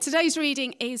Today's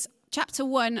reading is chapter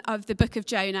 1 of the book of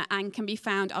Jonah and can be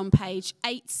found on page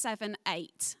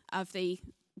 878 of the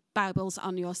Bibles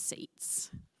on your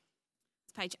seats.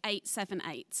 It's page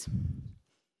 878.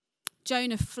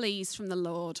 Jonah flees from the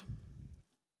Lord.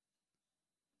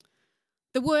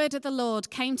 The word of the Lord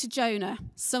came to Jonah,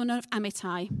 son of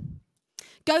Amittai.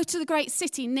 Go to the great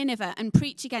city Nineveh and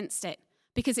preach against it,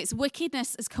 because its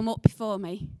wickedness has come up before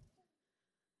me.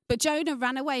 But Jonah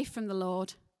ran away from the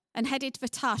Lord and headed for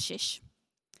Tarshish.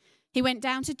 He went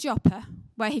down to Joppa,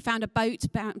 where he found a boat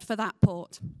bound for that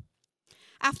port.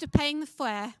 After paying the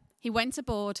fare, he went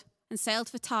aboard and sailed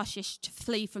for Tarshish to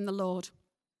flee from the Lord.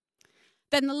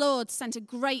 Then the Lord sent a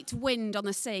great wind on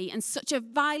the sea, and such a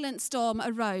violent storm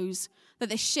arose that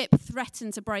the ship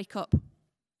threatened to break up.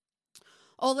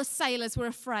 All the sailors were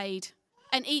afraid,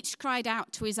 and each cried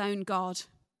out to his own God.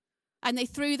 And they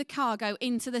threw the cargo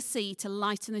into the sea to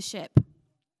lighten the ship.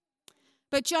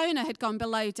 But Jonah had gone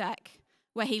below deck,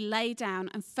 where he lay down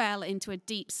and fell into a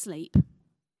deep sleep.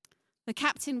 The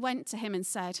captain went to him and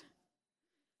said,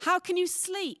 "How can you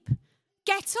sleep?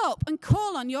 Get up and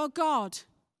call on your God.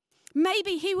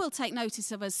 Maybe he will take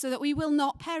notice of us so that we will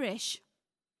not perish."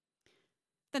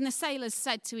 Then the sailors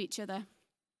said to each other,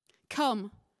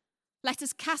 "Come, let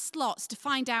us cast lots to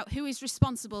find out who is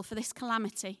responsible for this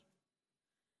calamity."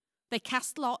 They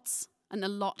cast lots, and the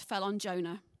lot fell on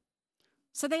Jonah.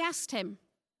 So they asked him,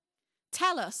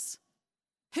 "Tell us,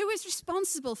 who is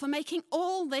responsible for making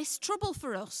all this trouble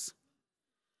for us?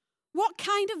 What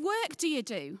kind of work do you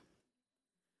do?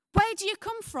 Where do you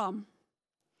come from?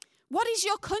 What is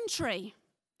your country?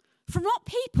 From what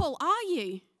people are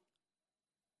you?"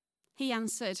 He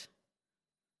answered,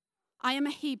 "I am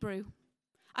a Hebrew,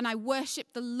 and I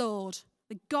worship the Lord,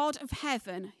 the God of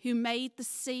heaven, who made the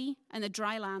sea and the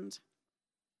dry land."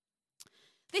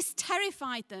 This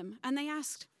terrified them, and they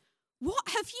asked, "What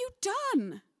have you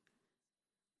done?"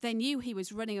 They knew he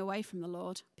was running away from the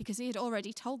Lord, because he had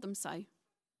already told them so.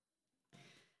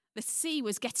 The sea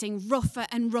was getting rougher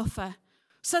and rougher,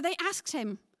 so they asked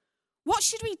him, "What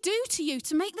should we do to you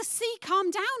to make the sea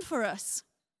calm down for us?"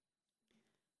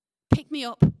 "Pick me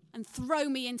up and throw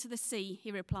me into the sea," he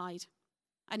replied,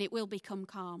 "and it will become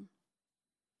calm.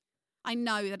 I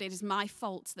know that it is my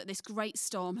fault that this great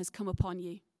storm has come upon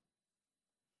you."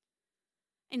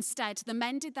 Instead, the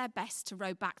men did their best to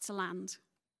row back to land.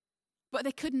 But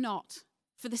they could not,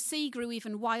 for the sea grew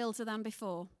even wilder than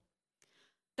before.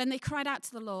 Then they cried out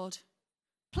to the Lord,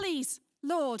 "Please,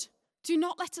 Lord, do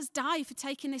not let us die for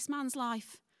taking this man's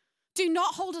life. Do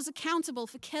not hold us accountable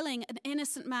for killing an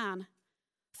innocent man.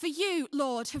 For you,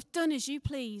 Lord, have done as you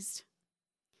pleased."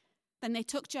 Then they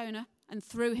took Jonah and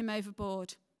threw him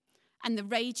overboard, and the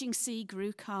raging sea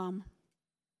grew calm.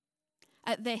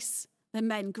 At this, the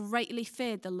men greatly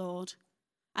feared the Lord,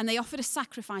 and they offered a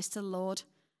sacrifice to the Lord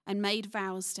and made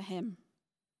vows to him.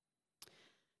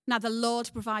 Now the Lord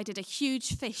provided a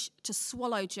huge fish to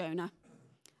swallow Jonah,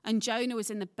 and Jonah was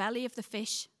in the belly of the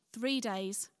fish 3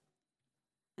 days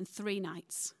and 3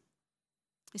 nights.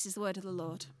 This is the word of the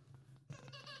Lord.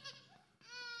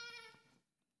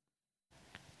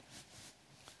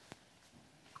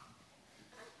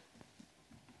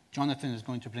 Jonathan is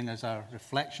going to bring us our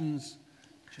reflections.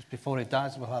 Just before he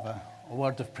does, we'll have a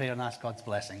word of prayer and ask God's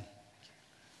blessing.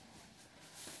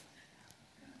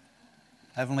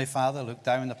 Heavenly Father, look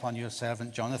down upon your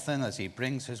servant Jonathan as he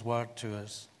brings his word to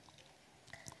us.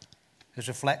 His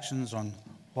reflections on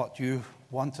what you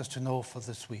want us to know for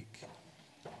this week.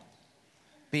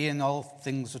 Be in all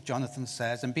things that Jonathan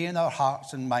says, and be in our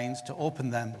hearts and minds to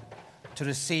open them to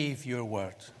receive your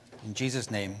word. In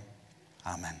Jesus' name,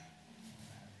 amen.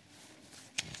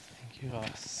 Thank you,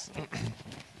 Ross.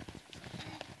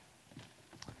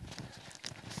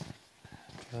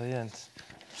 Brilliant.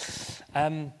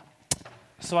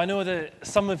 So I know that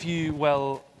some of you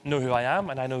will know who I am,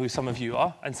 and I know who some of you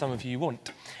are, and some of you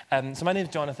won't. So my name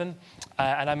is Jonathan,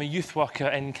 and I'm a youth worker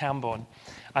in Camborne.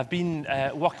 I've been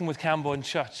working with Camborne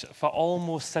Church for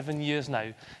almost 7 years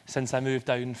now, since I moved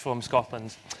down from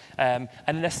Scotland. And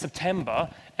in this September,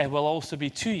 it will also be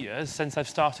 2 years since I've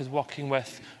started working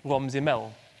with Romsey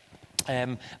Mill.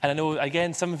 And I know,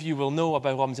 again, some of you will know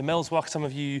about Romsey Mill's work, some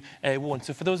of you won't.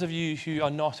 So for those of you who are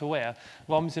not aware,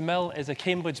 Romsey Mill is a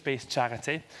Cambridge-based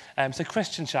charity. It's a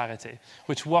Christian charity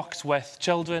which works with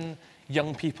children,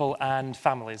 young people and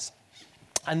families.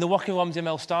 And the work in Romsey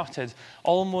Mill started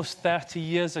almost 30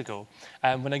 years ago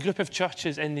when a group of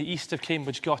churches in the east of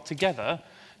Cambridge got together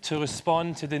to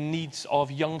respond to the needs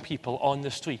of young people on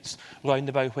the streets round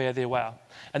about where they were.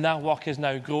 And that work has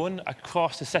now grown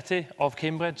across the city of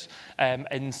Cambridge,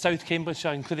 in South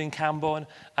Cambridgeshire, including Camborne,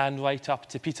 and right up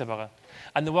to Peterborough.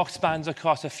 And the work spans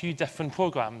across a few different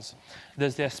programmes.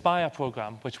 There's the Aspire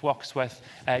programme, which works with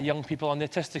young people on the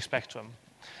autistic spectrum.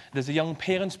 There's a Young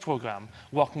Parents programme,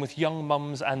 working with young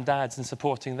mums and dads and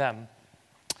supporting them.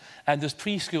 And there's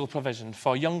preschool provision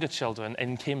for younger children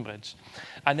in Cambridge.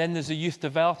 And then there's a youth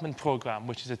development programme,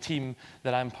 which is a team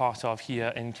that I'm part of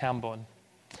here in Camborne.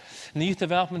 And the youth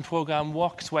development programme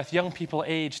works with young people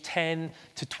aged 10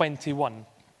 to 21,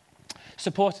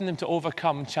 supporting them to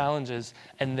overcome challenges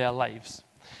in their lives.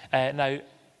 Now,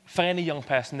 for any young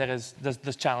person,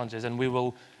 there's challenges, and we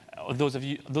will, those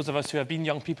of us who have been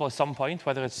young people at some point,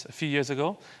 whether it's a few years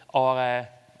ago or a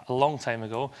long time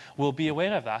ago, will be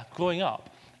aware of that. Growing up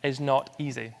is not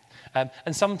easy.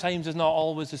 And sometimes there's not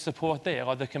always the support there,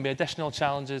 or there can be additional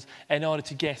challenges in order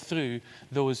to get through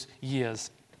those years.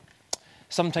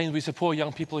 Sometimes we support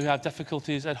young people who have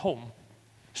difficulties at home,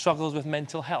 struggles with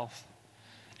mental health,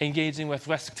 engaging with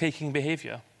risk-taking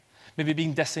behaviour, maybe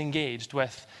being disengaged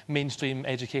with mainstream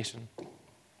education.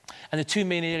 And the two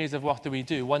main areas of work that we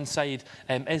do, one side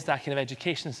is that kind of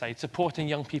education side, supporting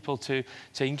young people to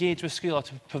engage with school or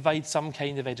to provide some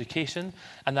kind of education,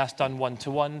 and that's done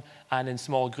one-to-one and in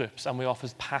small groups, and we offer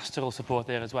pastoral support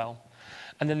there as well.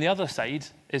 And then the other side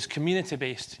is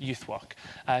community-based youth work,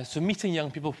 so meeting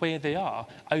young people where they are,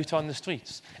 out on the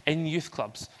streets, in youth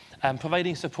clubs,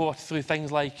 providing support through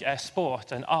things like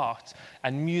sport and art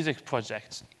and music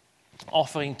projects,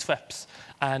 offering trips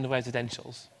and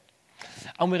residentials.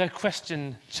 And we're a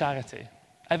Christian charity.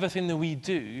 Everything that we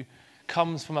do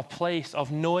comes from a place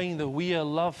of knowing that we are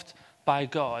loved by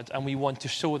God, and we want to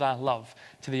show that love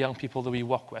to the young people that we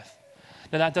work with.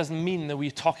 Now, that doesn't mean that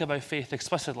we talk about faith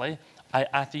explicitly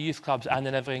at the youth clubs and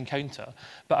in every encounter,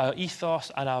 but our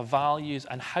ethos and our values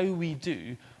and how we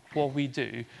do what we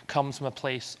do comes from a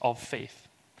place of faith.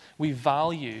 We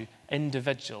value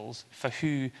individuals for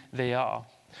who they are.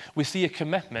 We see a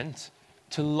commitment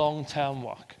to long-term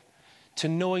work, to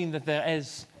knowing that there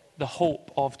is the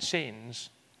hope of change.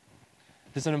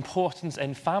 There's an importance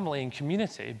in family and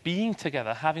community, being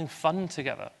together, having fun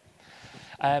together.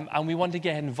 And we want to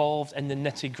get involved in the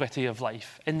nitty-gritty of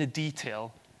life, in the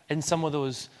detail, in some of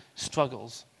those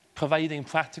struggles, providing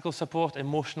practical support,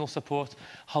 emotional support,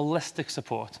 holistic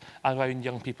support around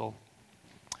young people.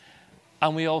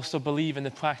 And we also believe in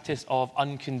the practice of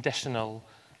unconditional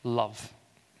love,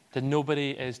 that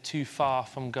nobody is too far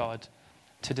from God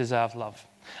to deserve love.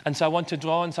 And so I want to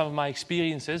draw on some of my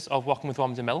experiences of working with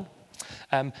Romsey Mill.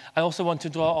 I also want to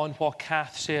draw on what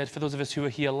Kath shared for those of us who were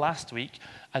here last week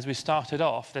as we started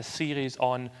off this series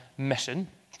on mission,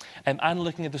 and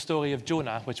looking at the story of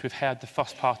Jonah, which we've heard the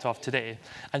first part of today,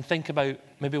 and think about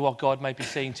maybe what God might be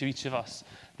saying to each of us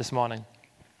this morning.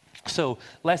 So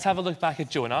let's have a look back at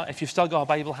Jonah. If you've still got a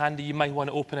Bible handy, you might want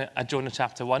to open it at Jonah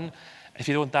chapter 1. If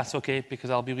you don't, that's okay, because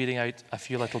I'll be reading out a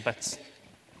few little bits.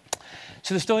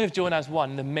 So the story of Jonah is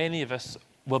one that many of us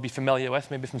will be familiar with,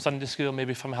 maybe from Sunday school,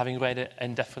 maybe from having read it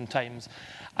in different times.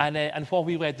 And what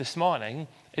we read this morning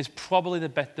is probably the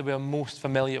bit that we're most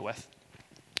familiar with.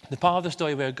 The part of the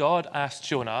story where God asked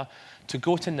Jonah to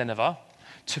go to Nineveh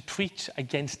to preach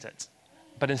against it.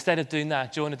 But instead of doing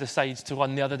that, Jonah decides to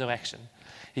run the other direction.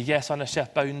 He gets on a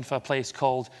ship bound for a place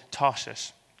called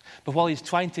Tarshish. But while he's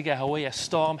trying to get away, a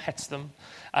storm hits them.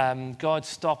 God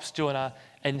stops Jonah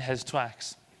in his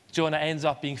tracks. Jonah ends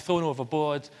up being thrown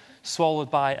overboard, swallowed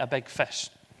by a big fish.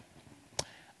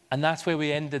 And that's where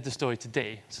we ended the story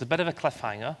today. It's a bit of a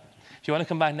cliffhanger. If you want to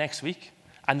come back next week,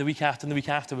 and the week after, and the week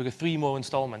after, we've got 3 more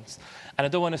installments. And I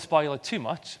don't want to spoil it too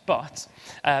much, but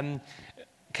kind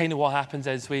of what happens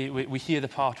is we hear the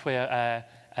part where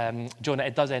Jonah,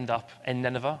 it does end up in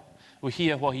Nineveh. We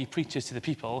hear what he preaches to the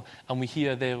people, and we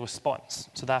hear their response.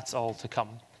 So that's all to come.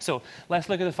 So let's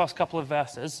look at the first couple of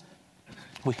verses.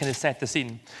 We kind of set the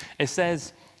scene. It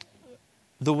says,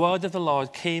 "The word of the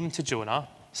Lord came to Jonah,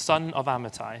 son of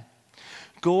Amittai.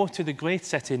 Go to the great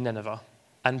city Nineveh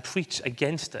and preach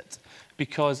against it,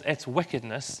 because its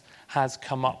wickedness has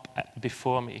come up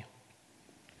before me."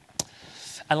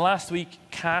 And last week,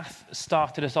 Kath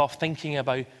started us off thinking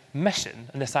about mission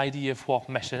and this idea of what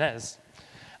mission is.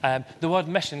 The word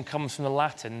mission comes from the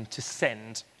Latin to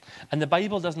send. And the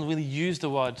Bible doesn't really use the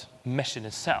word mission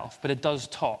itself, but it does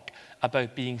talk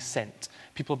about being sent.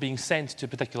 People being sent to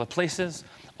particular places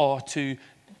or to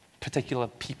particular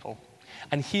people.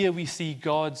 And here we see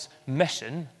God's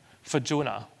mission for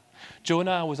Jonah.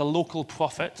 Jonah was a local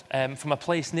prophet from a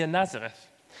place near Nazareth.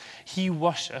 He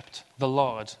worshipped the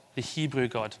Lord, the Hebrew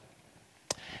God.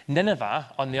 Nineveh,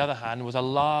 on the other hand, was a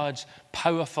large,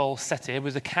 powerful city. It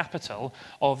was the capital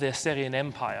of the Assyrian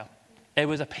Empire. It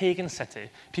was a pagan city.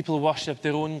 People worshipped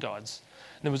their own gods.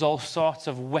 There was all sorts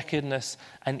of wickedness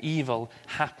and evil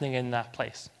happening in that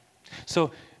place.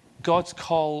 So God's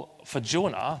call for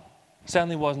Jonah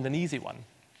certainly wasn't an easy one.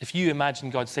 If you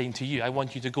imagine God saying to you, I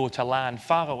want you to go to a land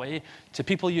far away, to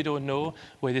people you don't know,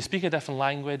 where they speak a different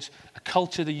language, a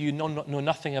culture that you know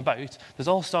nothing about, there's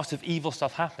all sorts of evil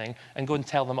stuff happening, and go and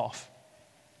tell them off.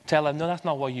 Tell them, no, that's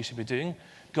not what you should be doing.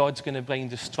 God's going to bring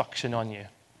destruction on you.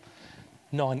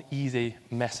 Not an easy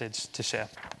message to share.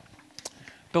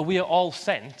 But we are all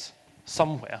sent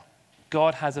somewhere.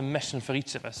 God has a mission for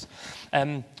each of us.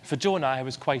 For Jonah, it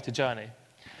was quite a journey.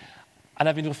 And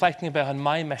I've been reflecting about on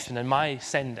my mission and my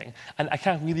sending, and I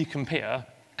can't really compare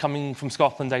coming from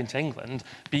Scotland down to England,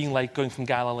 being like going from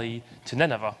Galilee to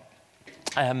Nineveh.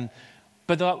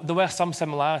 But there were some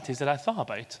similarities that I thought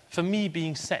about. For me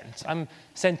being sent, I'm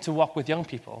sent to work with young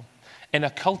people in a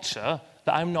culture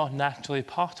that I'm not naturally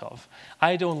part of.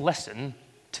 I don't listen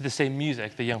to the same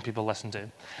music that young people listen to.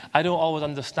 I don't always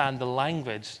understand the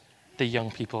language that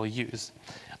young people use.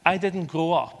 I didn't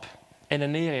grow up in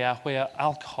an area where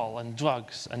alcohol and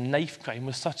drugs and knife crime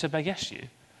was such a big issue,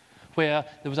 where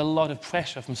there was a lot of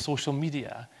pressure from social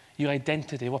media, your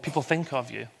identity, what people think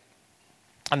of you.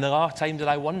 And there are times that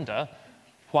I wonder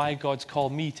why God's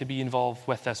called me to be involved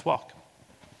with this work.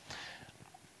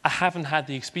 I haven't had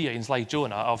the experience like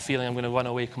Jonah of feeling I'm going to run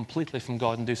away completely from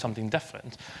God and do something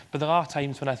different. But there are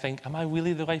times when I think, am I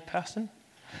really the right person?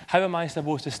 How am I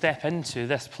supposed to step into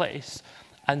this place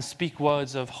and speak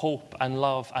words of hope and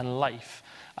love and life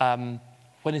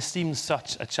when it seems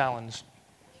such a challenge?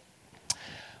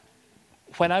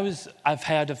 When I've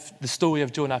heard of the story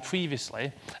of Jonah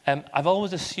previously, I've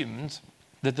always assumed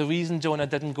that the reason Jonah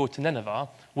didn't go to Nineveh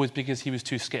was because he was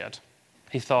too scared.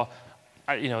 He thought,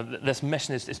 this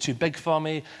mission is too big for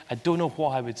me. I don't know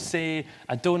what I would say.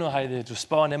 I don't know how they'd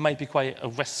respond. It might be quite a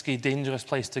risky, dangerous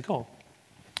place to go.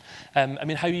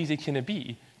 How easy can it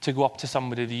be to go up to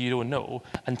somebody that you don't know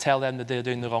and tell them that they're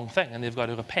doing the wrong thing and they've got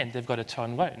to repent, they've got to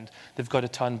turn around, they've got to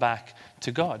turn back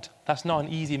to God? That's not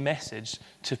an easy message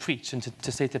to preach and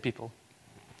to say to people.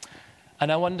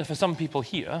 And I wonder for some people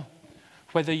here,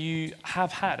 whether you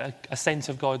have had a sense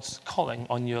of God's calling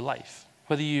on your life,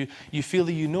 whether you feel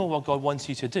that you know what God wants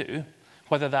you to do,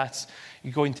 whether that's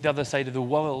going to the other side of the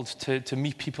world to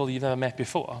meet people you've never met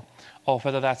before, or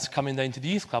whether that's coming down to the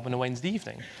youth club on a Wednesday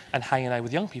evening and hanging out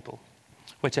with young people.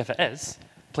 Which, if it is,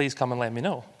 please come and let me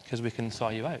know, because we can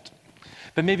sort you out.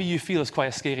 But maybe you feel it's quite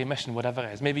a scary mission, whatever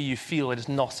it is. Maybe you feel it is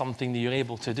not something that you're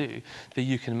able to do, that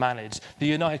you can manage, that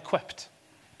you're not equipped,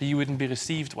 that you wouldn't be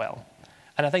received well.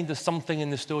 And I think there's something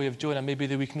in the story of Jonah maybe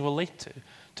that we can relate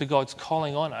to God's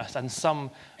calling on us, and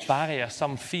some barrier,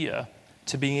 some fear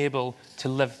to being able to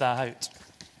live that out.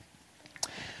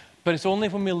 But it's only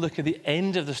when we look at the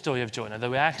end of the story of Jonah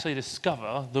that we actually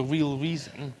discover the real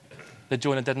reason that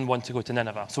Jonah didn't want to go to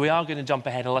Nineveh. So we are going to jump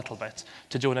ahead a little bit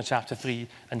to Jonah chapter 3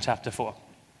 and chapter 4.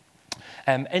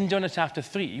 In Jonah chapter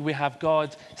 3, we have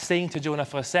God saying to Jonah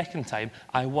for a second time,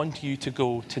 I want you to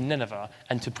go to Nineveh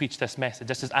and to preach this message.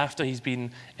 This is after he's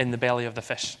been in the belly of the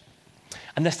fish.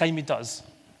 And this time he does.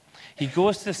 He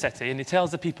goes to the city and he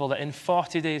tells the people that in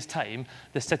 40 days' time,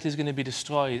 the city is going to be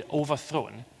destroyed,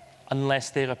 overthrown, unless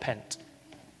they repent.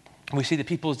 We see the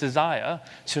people's desire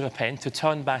to repent, to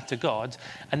turn back to God,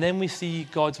 and then we see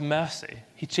God's mercy.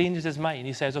 He changes his mind.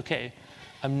 He says, okay,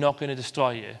 I'm not going to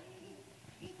destroy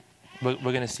you. We're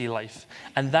going to see life.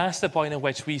 And that's the point at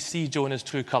which we see Jonah's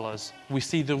true colors. We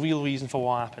see the real reason for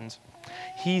what happened.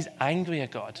 He's angry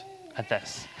at God at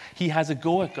this. He has a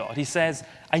go at God. He says,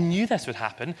 I knew this would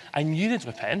happen. I knew they'd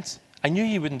repent. I knew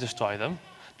you wouldn't destroy them.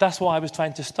 That's what I was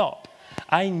trying to stop.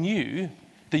 I knew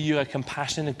that you're a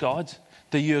compassionate God,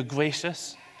 that you're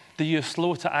gracious, that you're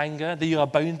slow to anger, that you're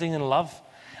abounding in love.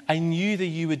 I knew that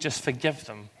you would just forgive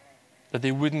them, that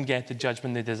they wouldn't get the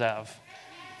judgment they deserve.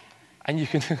 And you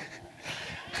can,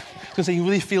 because you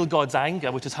really feel God's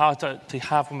anger, which is hard to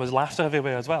have when there's laughter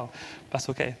everywhere as well. That's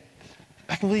okay.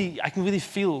 I can really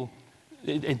feel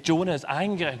Jonah's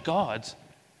anger at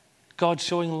God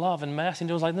showing love and mercy. And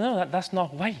Jonah's like, no, that's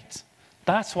not right.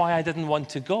 That's why I didn't want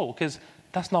to go, because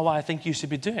that's not what I think you should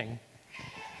be doing.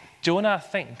 Jonah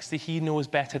thinks that he knows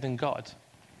better than God.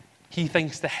 He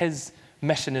thinks that his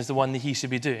mission is the one that he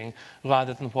should be doing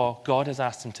rather than what God has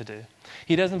asked him to do.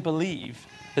 He doesn't believe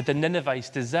that the Ninevites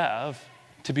deserve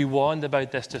to be warned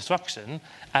about this destruction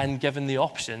and given the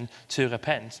option to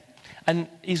repent. And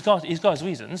he's got his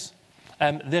reasons.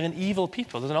 They're an evil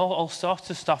people. There's all sorts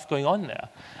of stuff going on there.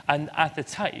 And at the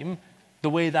time,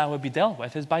 the way that would be dealt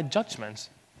with is by judgment.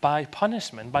 by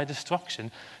punishment, by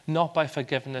destruction, not by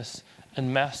forgiveness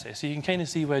and mercy. So you can kind of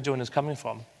see where Jonah's coming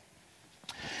from.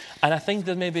 And I think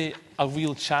there's maybe a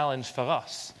real challenge for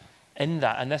us in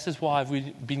that. And this is what I've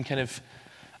really been kind of,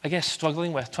 I guess,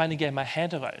 struggling with, trying to get my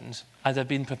head around as I've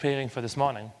been preparing for this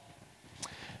morning.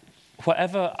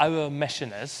 Whatever our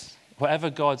mission is,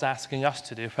 whatever God's asking us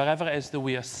to do, wherever it is that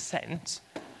we are sent,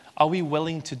 are we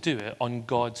willing to do it on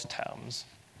God's terms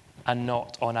and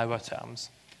not on our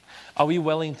terms? Are we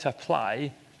willing to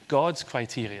apply God's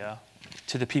criteria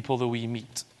to the people that we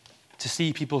meet, to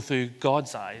see people through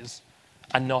God's eyes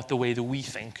and not the way that we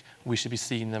think we should be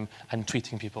seeing them and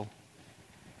treating people?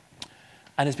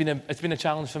 And it's been a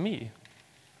challenge for me.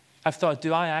 I've thought,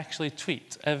 do I actually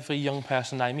treat every young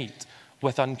person I meet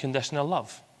with unconditional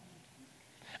love?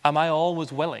 Am I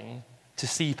always willing to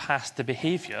see past the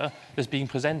behavior that's being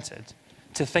presented,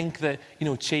 to think that,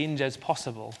 change is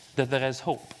possible, that there is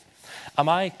hope? Am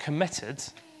I committed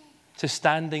to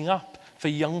standing up for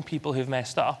young people who've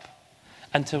messed up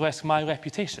and to risk my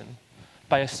reputation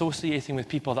by associating with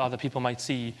people that other people might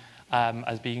see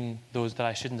as being those that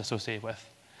I shouldn't associate with?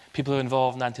 People who are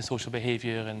involved in antisocial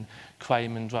behavior and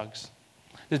crime and drugs.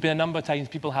 There's been a number of times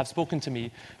people have spoken to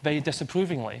me very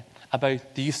disapprovingly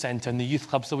about the youth centre and the youth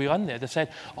clubs that we run there. They've said,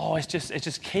 oh, it's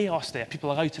just chaos there.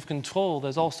 People are out of control.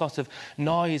 There's all sorts of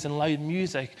noise and loud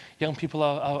music. Young people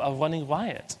are running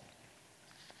riot.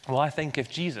 Well, I think if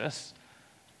Jesus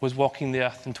was walking the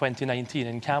earth in 2019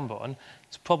 in Camborne,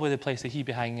 it's probably the place that he'd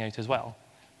be hanging out as well.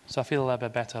 So I feel a little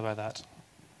bit better about that.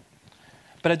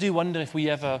 But I do wonder if we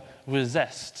ever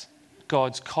resist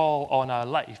God's call on our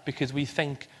life because we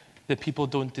think that people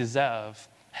don't deserve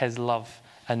his love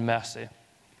and mercy.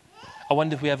 I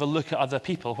wonder if we ever look at other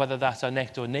people, whether that's our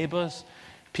next door neighbours,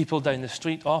 people down the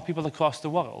street, or people across the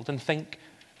world, and think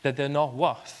that they're not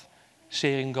worth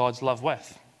sharing God's love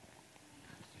with.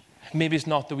 Maybe it's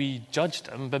not that we judge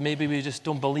them, but maybe we just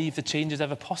don't believe the change is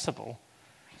ever possible.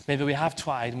 Maybe we have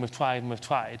tried and we've tried and we've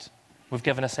tried. We've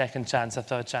given a second chance, a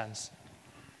third chance.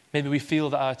 Maybe we feel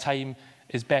that our time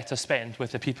is better spent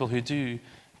with the people who do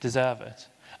deserve it.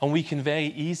 And we can very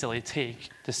easily take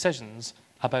decisions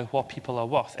about what people are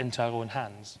worth into our own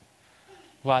hands,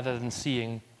 rather than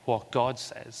seeing what God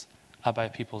says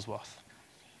about people's worth.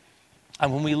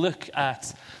 And when we look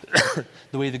at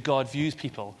the way that God views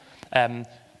people,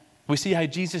 we see how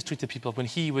Jesus treated people when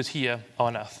he was here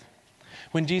on earth.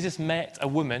 When Jesus met a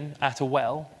woman at a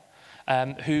well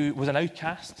who was an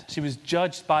outcast, she was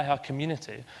judged by her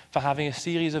community for having a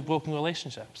series of broken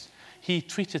relationships. He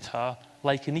treated her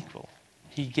like an equal.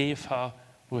 He gave her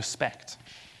respect.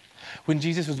 When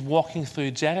Jesus was walking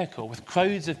through Jericho with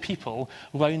crowds of people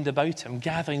round about him,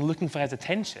 gathering, looking for his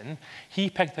attention, he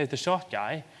picked out the short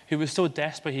guy who was so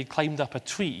desperate he climbed up a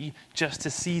tree just to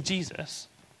see Jesus.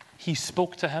 He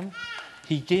spoke to him,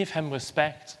 he gave him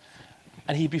respect,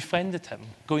 and he befriended him,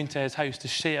 going to his house to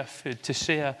share food, to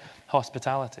share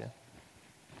hospitality.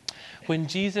 When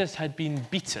Jesus had been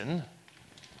beaten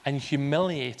and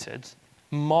humiliated,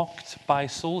 mocked by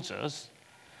soldiers,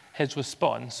 his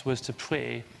response was to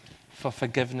pray for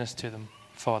forgiveness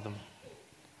for them.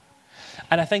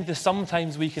 And I think that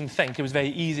sometimes we can think it was very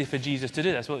easy for Jesus to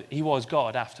do this. Well, he was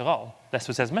God after all. This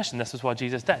was his mission. This was what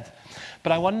Jesus did.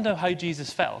 But I wonder how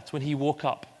Jesus felt when he woke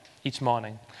up each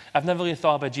morning. I've never really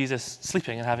thought about Jesus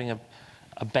sleeping and having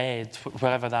a bed,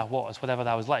 wherever that was, whatever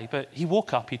that was like. But he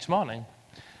woke up each morning.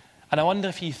 And I wonder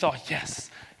if he thought,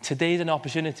 yes, today's an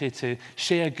opportunity to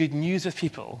share good news with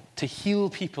people, to heal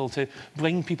people, to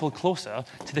bring people closer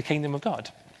to the kingdom of God.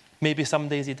 Maybe some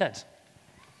days he did.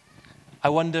 I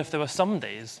wonder if there were some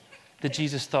days that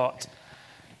Jesus thought,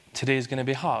 today's going to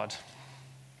be hard.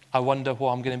 I wonder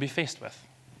what I'm going to be faced with.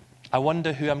 I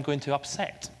wonder who I'm going to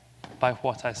upset by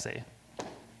what I say.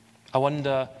 I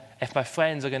wonder if my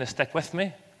friends are going to stick with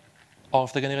me or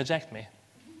if they're going to reject me.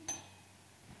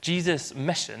 Jesus'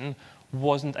 mission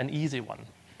wasn't an easy one.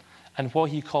 And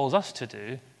what he calls us to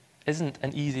do isn't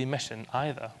an easy mission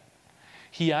either.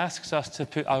 He asks us to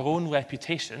put our own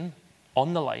reputation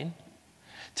on the line,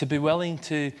 to be willing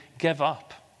to give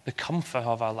up the comfort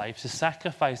of our lives, to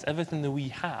sacrifice everything that we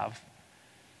have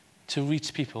to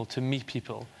reach people, to meet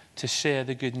people, to share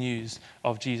the good news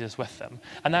of Jesus with them.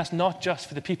 And that's not just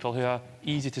for the people who are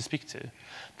easy to speak to.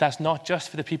 That's not just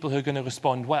for the people who are going to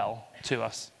respond well to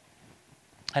us.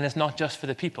 And it's not just for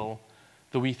the people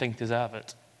that we think deserve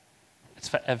it. It's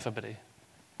for everybody.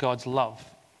 God's love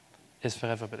is for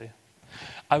everybody.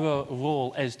 Our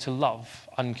role is to love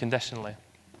unconditionally.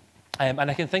 And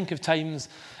I can think of times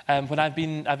when I've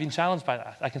been challenged by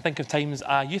that. I can think of times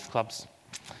at youth clubs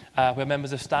where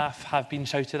members of staff have been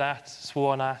shouted at,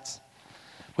 sworn at,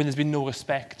 when there's been no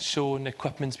respect shown,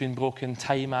 equipment's been broken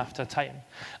time after time.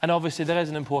 And obviously there is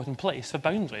an important place for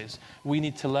boundaries. We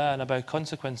need to learn about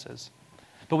consequences.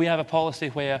 But we have a policy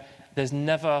where there's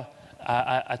never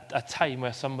a time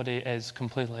where somebody is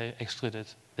completely excluded.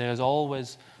 There is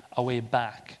always a way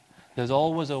back. There's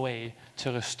always a way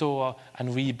to restore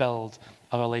and rebuild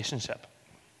a relationship.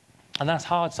 And that's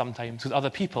hard sometimes because other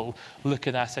people look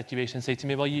at that situation and say to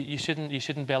me, well, you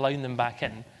shouldn't be allowing them back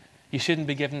in. You shouldn't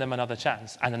be giving them another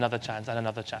chance and another chance and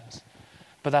another chance.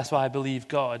 But that's what I believe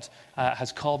God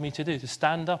has called me to do, to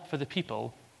stand up for the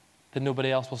people that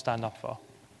nobody else will stand up for.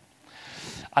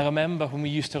 I remember when we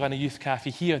used to run a youth cafe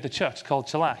here at the church called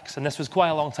Chillax, and this was quite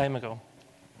a long time ago.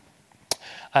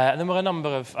 And there were a number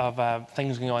of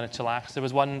things going on at Chillax. There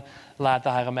was one lad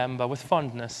that I remember with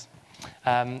fondness.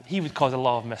 He would cause a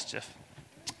lot of mischief.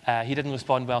 He didn't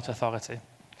respond well to authority.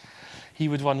 He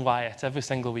would run riot every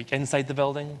single week, inside the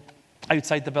building,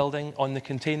 outside the building, on the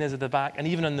containers at the back, and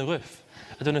even on the roof.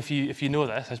 I don't know if you know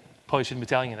this. I probably shouldn't be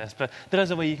telling you this, but there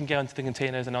is a way you can get onto the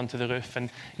containers and onto the roof, and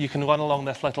you can run along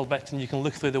this little bit, and you can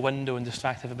look through the window and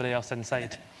distract everybody else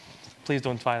inside. Please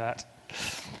don't try that.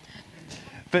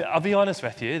 But I'll be honest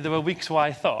with you, there were weeks where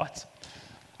I thought,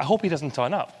 I hope he doesn't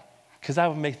turn up, because that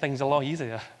would make things a lot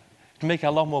easier. It would make it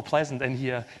a lot more pleasant in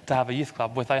here to have a youth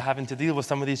club without having to deal with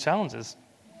some of these challenges.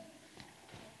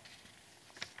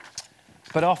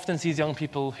 But often it's these young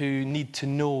people who need to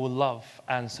know, love,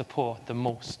 and support the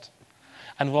most.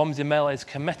 And Romsey Mill is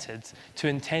committed to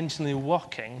intentionally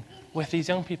working with these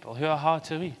young people who are hard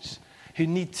to reach, who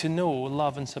need to know,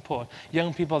 love, and support.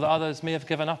 Young people that others may have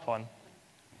given up on.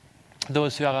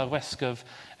 Those who are at risk of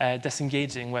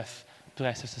disengaging with the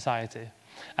rest of society.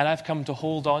 And I've come to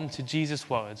hold on to Jesus'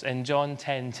 words in John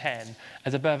 10:10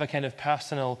 as a bit of a kind of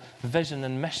personal vision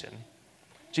and mission.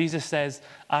 Jesus says,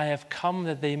 I have come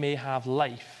that they may have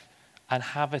life and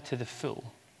have it to the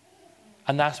full.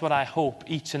 And that's what I hope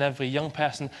each and every young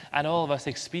person and all of us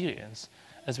experience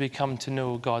as we come to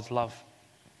know God's love.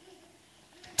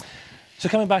 So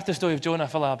coming back to the story of Jonah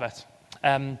for a little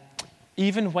bit.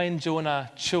 Even when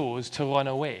Jonah chose to run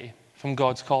away from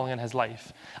God's calling in his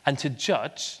life and to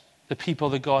judge the people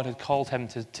that God had called him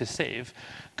to save,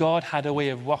 God had a way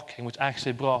of working which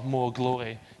actually brought more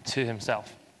glory to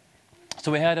himself.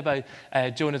 So we heard about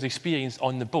Jonah's experience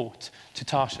on the boat to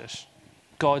Tarshish.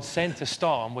 God sent a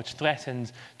storm which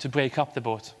threatened to break up the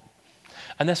boat.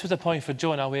 And this was a point for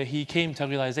Jonah where he came to a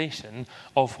realization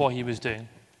of what he was doing.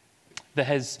 That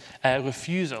his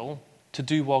refusal to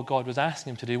do what God was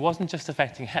asking him to do wasn't just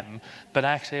affecting him, but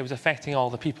actually it was affecting all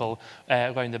the people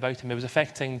around about him. It was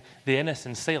affecting the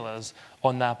innocent sailors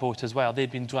on that boat as well.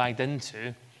 They'd been dragged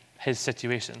into his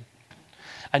situation.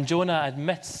 And Jonah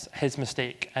admits his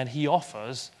mistake, and he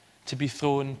offers to be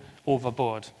thrown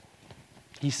overboard.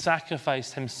 He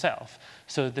sacrificed himself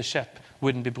so that the ship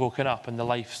wouldn't be broken up and the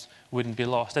lives wouldn't be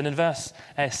lost. And in verse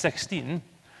 16,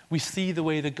 we see the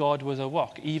way that God was at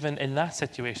work, even in that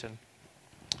situation.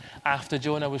 After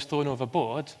Jonah was thrown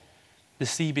overboard, the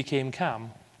sea became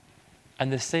calm,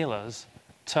 and the sailors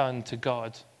turned to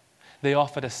God. They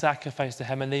offered a sacrifice to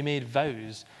him, and they made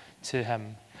vows to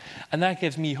him. And that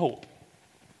gives me hope,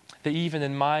 that even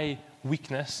in my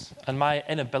weakness and my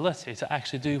inability to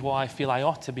actually do what I feel I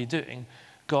ought to be doing,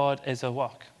 God is at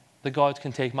work. That God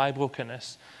can take my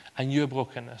brokenness and your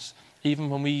brokenness, even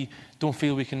when we don't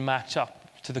feel we can match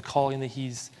up to the calling that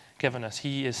he's given us.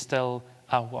 He is still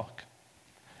at work.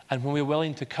 And when we're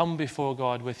willing to come before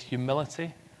God with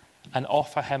humility and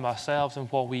offer him ourselves and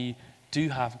what we do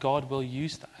have, God will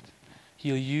use that.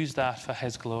 He'll use that for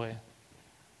his glory.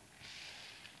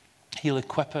 He'll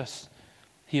equip us.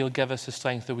 He'll give us the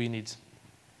strength that we need,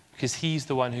 because he's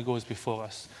the one who goes before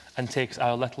us and takes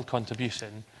our little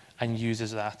contribution and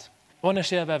uses that. I want to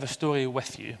share a bit of a story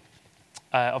with you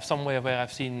of somewhere where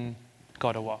I've seen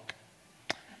God at work.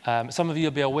 Some of you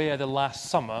will be aware that last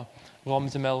summer,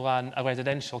 Romsey Mill ran a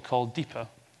residential called Deeper.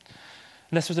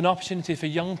 And this was an opportunity for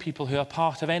young people who are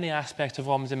part of any aspect of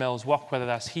Romsey Mill's work, whether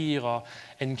that's here or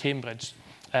in Cambridge.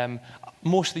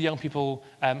 Most of the young people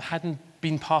hadn't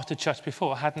been part of church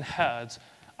before, hadn't heard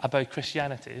about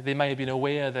Christianity. They may have been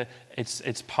aware that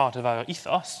it's part of our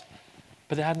ethos,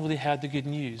 but they hadn't really heard the good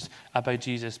news about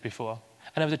Jesus before.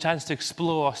 And it was a chance to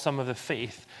explore some of the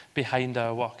faith behind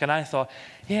our work. And I thought,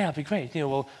 yeah, it'll be great. You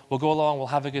know, we'll go along, we'll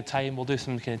have a good time, we'll do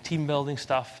some kind of team building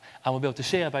stuff, and we'll be able to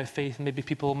share about faith, and maybe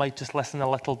people might just listen a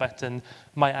little bit and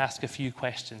might ask a few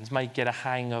questions, might get a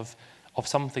hang of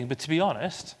something. But to be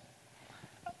honest,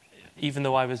 even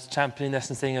though I was championing this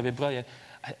and saying it'd be brilliant,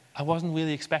 I wasn't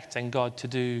really expecting God to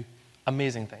do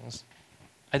amazing things.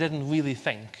 I didn't really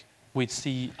think we'd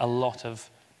see a lot of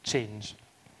change.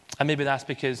 And maybe that's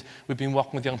because we've been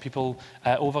working with young people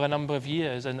over a number of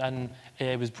years, and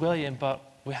it was brilliant, but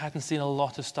we hadn't seen a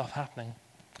lot of stuff happening.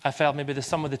 I felt maybe that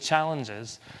some of the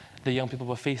challenges the young people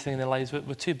were facing in their lives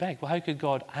were too big. Well, how could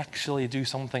God actually do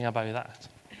something about that?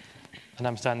 And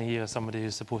I'm standing here as somebody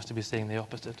who's supposed to be saying the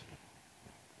opposite.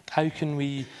 How can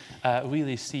we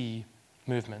really see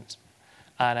movement?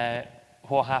 And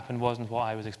what happened wasn't what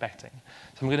I was expecting.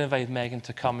 So I'm going to invite Megan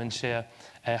to come and share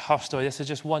her story. This is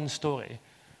just one story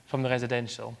from the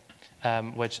residential,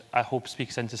 which I hope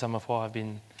speaks into some of what I've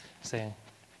been saying.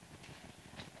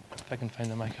 If I can find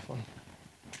the microphone.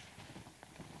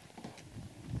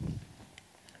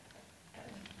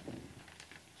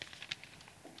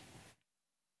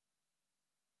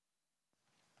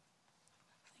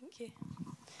 Thank you.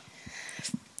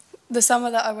 The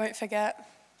summer that I won't forget.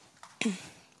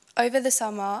 Over the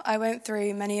summer, I went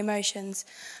through many emotions.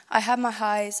 I had my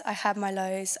highs, I had my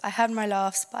lows, I had my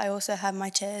laughs, but I also had my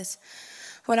tears.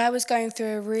 When I was going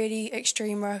through a really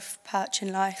extreme rough patch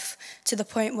in life, to the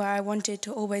point where I wanted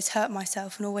to always hurt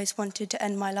myself and always wanted to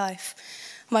end my life,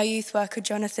 my youth worker,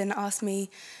 Jonathan, asked me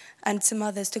and some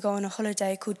others to go on a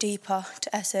holiday called Deeper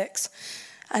to Essex.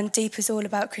 And Deep is all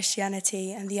about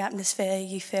Christianity, and the atmosphere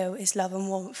you feel is love and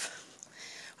warmth.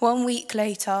 1 week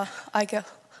later,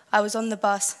 I was on the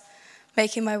bus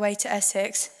making my way to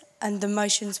Essex, and the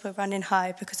emotions were running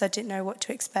high because I didn't know what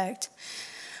to expect.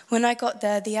 When I got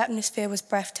there, the atmosphere was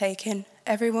breathtaking.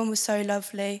 Everyone was so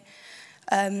lovely,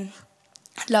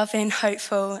 loving,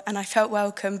 hopeful, and I felt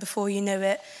welcome before you knew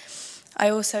it. I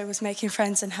also was making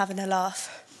friends and having a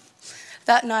laugh.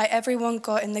 That night, everyone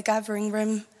got in the gathering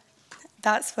room.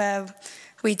 That's where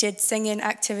we did singing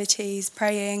activities,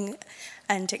 praying,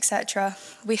 and etc.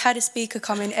 We had a speaker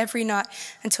come in every night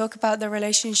and talk about their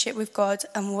relationship with God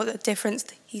and what the difference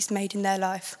He's made in their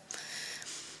life.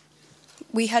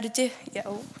 We had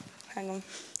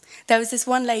There was this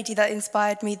one lady that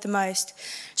inspired me the most.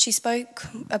 She spoke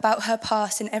about her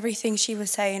past, and everything she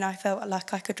was saying, I felt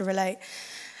like I could relate.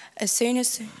 As soon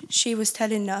as she was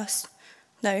telling us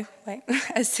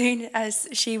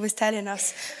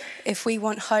if we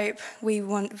want hope, we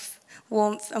want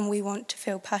warmth, and we want to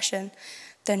feel passion,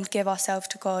 then give ourselves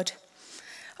to God.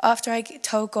 After I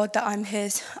told God that I'm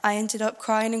His, I ended up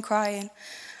crying and crying.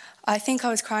 I think I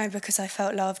was crying because I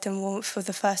felt loved and warmth for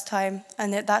the first time,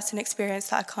 and that's an experience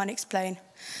that I can't explain.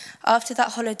 After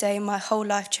that holiday, my whole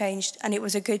life changed, and it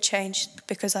was a good change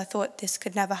because I thought this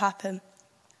could never happen.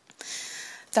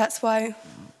 That's why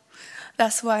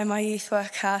my youth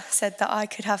worker said that I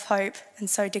could have hope, and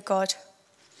so did God.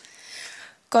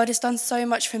 God has done so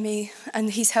much for me,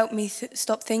 and He's helped me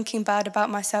stop thinking bad about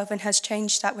myself and has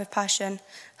changed that with passion,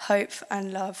 hope,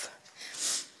 and love.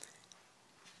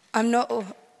 I'm not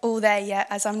all there yet,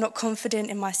 as I'm not confident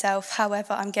in myself.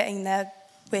 However, I'm getting there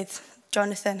with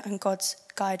Jonathan and God's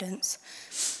guidance.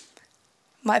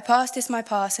 My past is my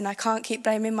past, and I can't keep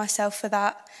blaming myself for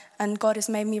that, and God has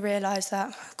made me realise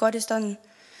that. God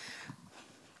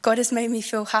has made me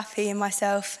feel happy in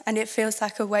myself, and it feels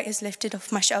like a weight is lifted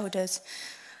off my shoulders.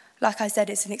 Like I said,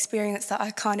 it's an experience that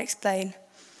I can't explain.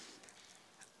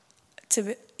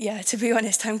 To be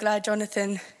honest, I'm glad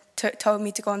Jonathan told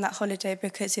me to go on that holiday,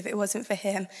 because if it wasn't for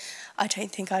him, I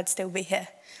don't think I'd still be here.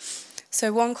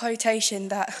 So one quotation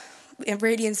that it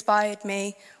really inspired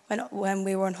me when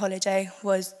we were on holiday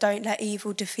was, "Don't let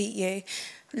evil defeat you,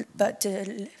 but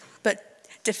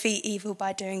defeat evil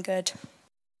by doing good."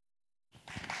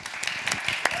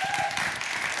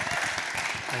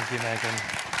 Thank you, Megan.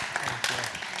 Thank you.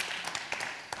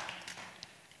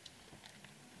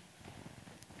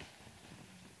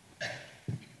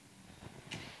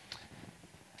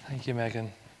 Thank you,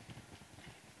 Megan.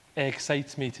 It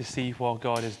excites me to see what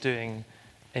God is doing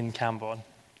in Camborne.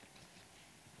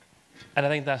 And I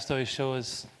think that story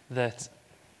shows that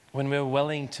when we're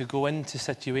willing to go into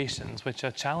situations which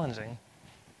are challenging,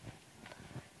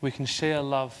 we can share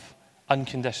love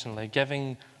unconditionally,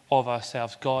 giving of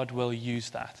ourselves. God will use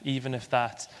that, even if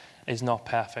that is not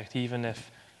perfect, even if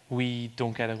we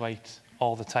don't get it right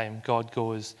all the time. God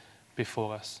goes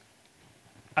before us.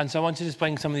 And so I want to just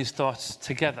bring some of these thoughts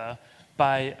together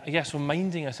by, I guess,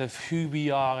 reminding us of who we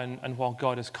are and what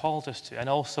God has called us to, and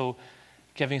also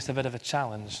giving us a bit of a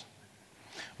challenge.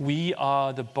 We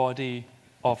are the body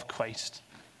of Christ.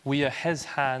 We are His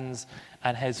hands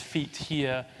and His feet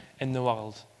here in the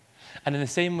world. And in the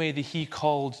same way that He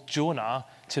called Jonah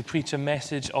to preach a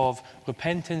message of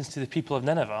repentance to the people of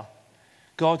Nineveh,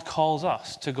 God calls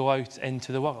us to go out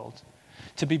into the world,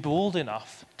 to be bold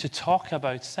enough to talk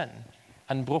about sin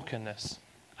and brokenness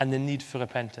and the need for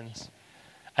repentance,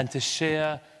 and to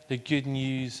share the good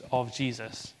news of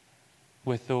Jesus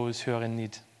with those who are in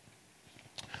need.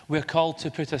 We're called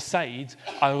to put aside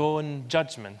our own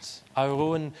judgments, our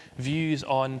own views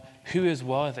on who is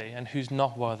worthy and who's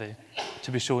not worthy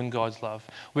to be shown God's love.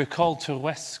 We're called to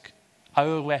risk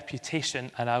our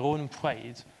reputation and our own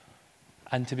pride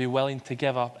and to be willing to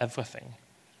give up everything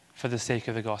for the sake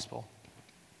of the gospel.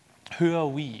 Who are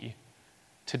we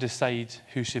to decide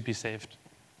who should be saved?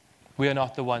 We are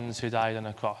not the ones who died on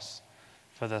a cross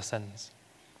for their sins.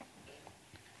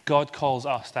 God calls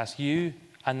us, that's you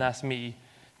and that's me,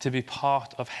 to be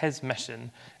part of his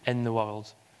mission in the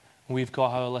world. We've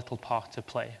got our little part to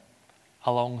play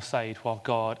alongside what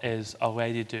God is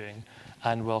already doing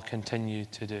and will continue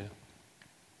to do.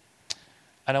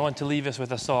 And I want to leave us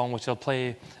with a song which I'll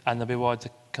play, and there'll be words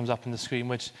that comes up on the screen,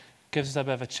 which gives us a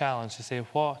bit of a challenge to say,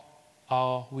 what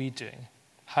are we doing?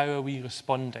 How are we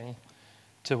responding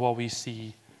to what we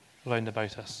see round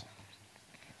about us?